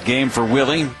multi-hit game for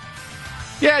Willie.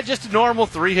 Yeah, just a normal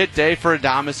 3-hit day for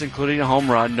Adames, including a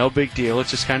home run. No big deal.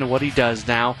 It's just kind of what he does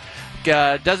now.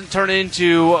 Doesn't turn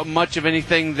into much of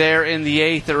anything there in the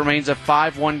 8th. It remains a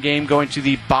 5-1 game going to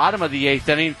the bottom of the 8th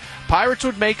inning. Pirates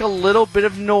would make a little bit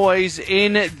of noise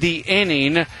in the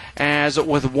inning, as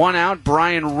with one out,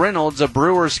 Brian Reynolds, a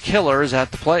Brewers killer, is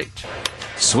at the plate.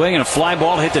 Swing and a fly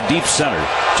ball hit to deep center.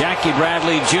 Jackie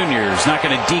Bradley Jr. is not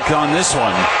going to deke on this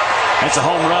one. That's a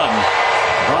home run.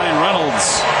 Brian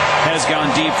Reynolds has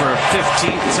gone deep for a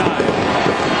 15th time.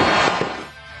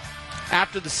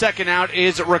 After the second out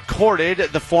is recorded,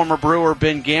 the former Brewer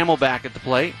Ben Gamel back at the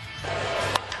plate.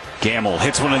 Gamel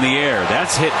hits one in the air.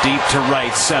 That's hit deep to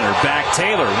right center. Back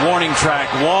Taylor. Warning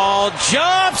track wall.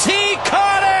 Jumps. He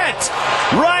caught it!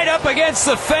 Right up against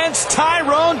the fence.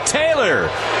 Tyrone Taylor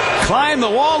climbed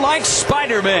the wall like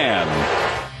Spider-Man.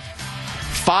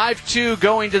 5-2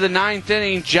 going to the 9th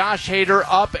inning. Josh Hader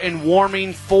up and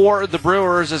warming for the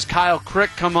Brewers as Kyle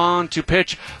Crick come on to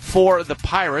pitch for the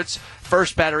Pirates.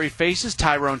 First batter he faces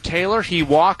Tyrone Taylor. He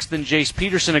walks, then Jace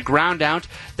Peterson a ground out.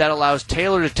 That allows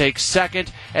Taylor to take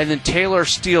second, and then Taylor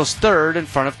steals third in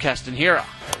front of Keston Hiura.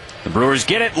 The Brewers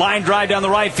get it. Line drive down the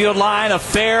right field line. A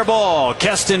fair ball.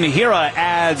 Keston Hiura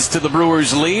adds to the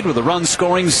Brewers' lead with a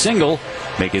run-scoring single.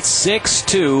 Make it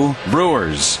 6-2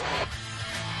 Brewers.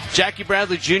 Jackie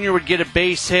Bradley Jr. would get a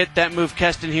base hit. That moved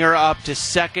Keston Hiura up to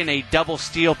second. A double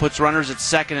steal puts runners at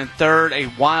second and third. A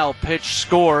wild pitch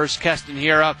scores Keston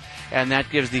Hiura, and that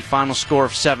gives the final score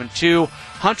of 7-2.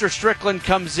 Hunter Strickland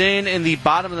comes in the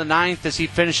bottom of the 9th as he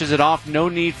finishes it off. No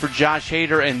need for Josh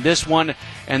Hader in this one,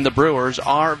 and the Brewers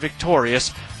are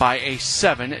victorious by a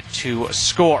 7-2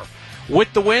 score.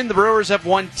 With the win, the Brewers have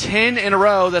won 10 in a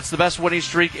row. That's the best winning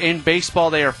streak in baseball.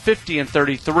 They are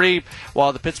 50-33,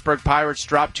 while the Pittsburgh Pirates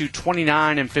drop to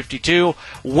 29-52.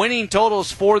 Winning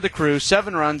totals for the crew: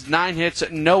 7 runs, 9 hits,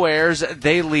 no errors.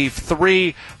 They leave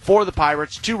 3. For the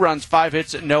Pirates, 2 runs, 5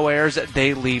 hits, no errors.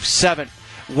 They leave 7.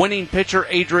 Winning pitcher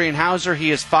Adrian Hauser,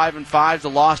 he is 5-5. The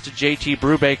loss to JT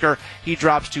Brubaker, he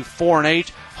drops to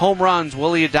 4-8. Home runs,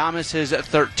 Willie Adames his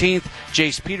 13th,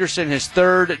 Jace Peterson his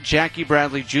 3rd, Jackie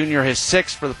Bradley Jr. his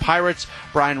 6th for the Pirates,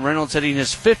 Brian Reynolds hitting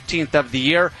his 15th of the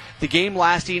year. The game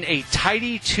lasting a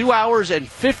tidy 2 hours and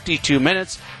 52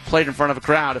 minutes, played in front of a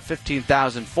crowd of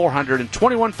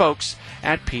 15,421 folks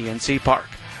at PNC Park.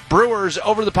 Brewers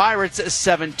over the Pirates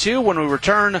 7-2. When we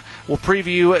return, we'll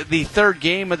preview the 3rd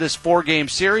game of this 4-game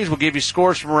series. We'll give you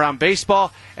scores from around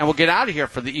baseball, and we'll get out of here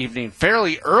for the evening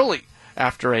fairly early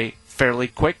after a fairly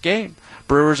quick game.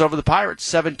 Brewers over the Pirates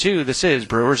 7-2. This is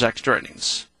Brewers Extra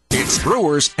Innings. It's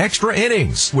Brewers Extra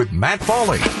Innings with Matt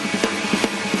Pauley.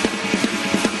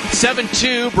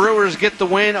 7-2, Brewers get the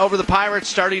win over the Pirates,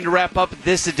 starting to wrap up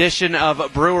this edition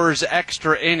of Brewers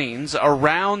Extra Innings.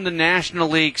 Around the National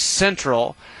League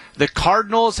Central, the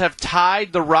Cardinals have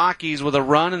tied the Rockies with a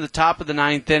run in the top of the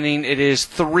 9th inning. It is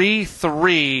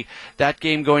 3-3, that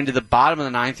game going to the bottom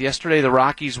of the 9th. Yesterday, the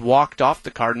Rockies walked off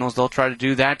the Cardinals. They'll try to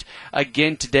do that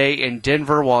again today in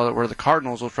Denver, where the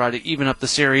Cardinals will try to even up the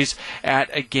series at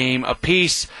a game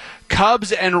apiece.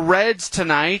 Cubs and Reds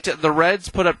tonight. The Reds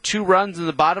put up 2 runs in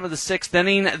the bottom of the 6th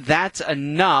inning. That's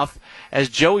enough as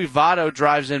Joey Votto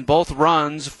drives in both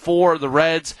runs for the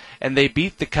Reds, and they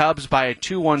beat the Cubs by a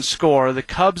 2-1 score. The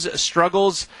Cubs'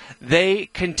 struggles, they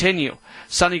continue.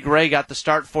 Sonny Gray got the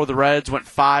start for the Reds, went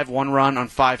 5, 1 run on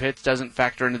 5 hits, doesn't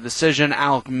factor into the decision.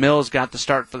 Alec Mills got the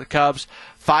start for the Cubs,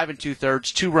 5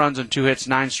 2/3, 2 runs on 2 hits,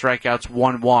 9 strikeouts,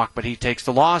 1 walk, but he takes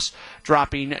the loss,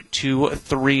 dropping to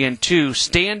 3-2.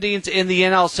 Standings in the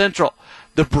NL Central.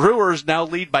 The Brewers now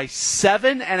lead by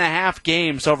 7.5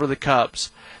 games over the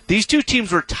Cubs. These two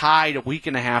teams were tied a week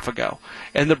and a half ago,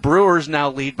 and the Brewers now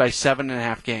lead by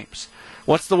 7.5 games.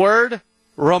 What's the word?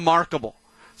 Remarkable.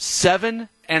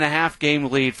 7.5 game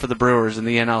lead for the Brewers in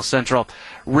the NL Central.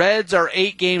 Reds are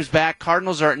 8 games back.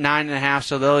 Cardinals are at 9.5,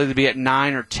 so they'll either be at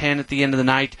 9 or 10 at the end of the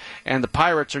night. And the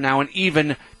Pirates are now an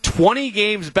even 20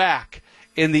 games back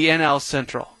in the NL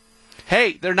Central.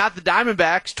 Hey, they're not the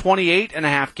Diamondbacks,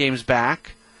 28.5 games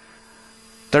back.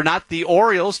 They're not the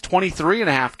Orioles,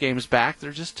 23.5 games back.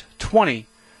 They're just 20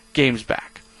 games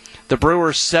back. The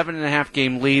Brewers' 7.5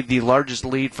 game lead, the largest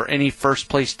lead for any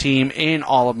first-place team in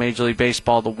all of Major League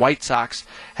Baseball. The White Sox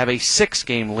have a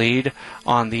 6-game lead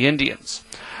on the Indians.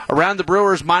 Around the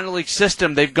Brewers' minor league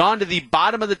system, they've gone to the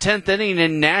bottom of the 10th inning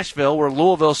in Nashville, where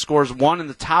Louisville scores 1 in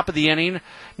the top of the inning.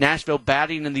 Nashville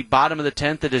batting in the bottom of the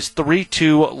 10th. It is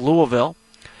 3-2 Louisville.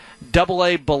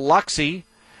 AA Biloxi,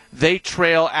 they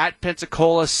trail at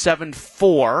Pensacola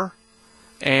 7-4.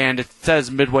 And it says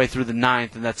midway through the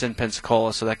 9th, and that's in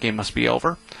Pensacola, so that game must be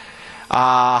over.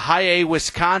 High A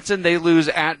Wisconsin, they lose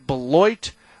at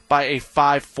Beloit by a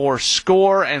 5-4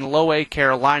 score, and Low A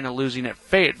Carolina losing at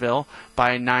Fayetteville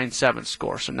by a 9-7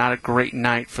 score. So not a great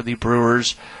night for the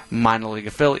Brewers minor league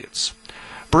affiliates.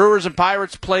 Brewers and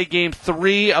Pirates play Game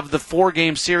 3 of the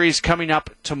 4-game series coming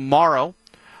up tomorrow.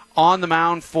 On the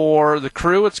mound for the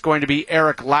Crew, it's going to be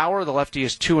Eric Lauer. The lefty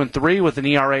is 2-3 with an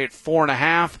ERA at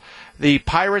 4.5. The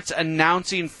Pirates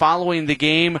announcing following the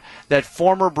game that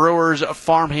former Brewers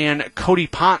farmhand Cody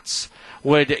Ponce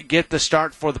would get the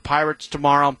start for the Pirates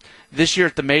tomorrow. This year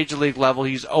at the Major League level,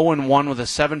 he's 0-1 with a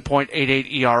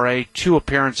 7.88 ERA, 2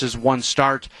 appearances, 1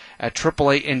 start. At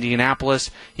AAA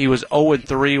Indianapolis, he was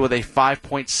 0-3 with a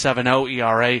 5.70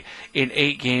 ERA in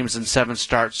 8 games and 7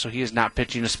 starts, so he is not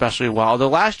pitching especially well. Although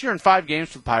last year in 5 games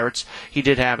for the Pirates, he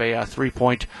did have a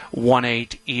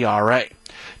 3.18 ERA.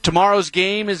 Tomorrow's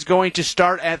game is going to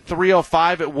start at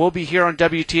 3:05. It will be here on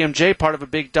WTMJ, part of a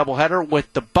big doubleheader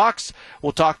with the Bucks.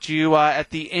 We'll talk to you at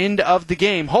the end of the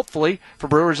game, hopefully, for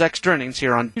Brewers Extra Innings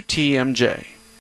here on WTMJ.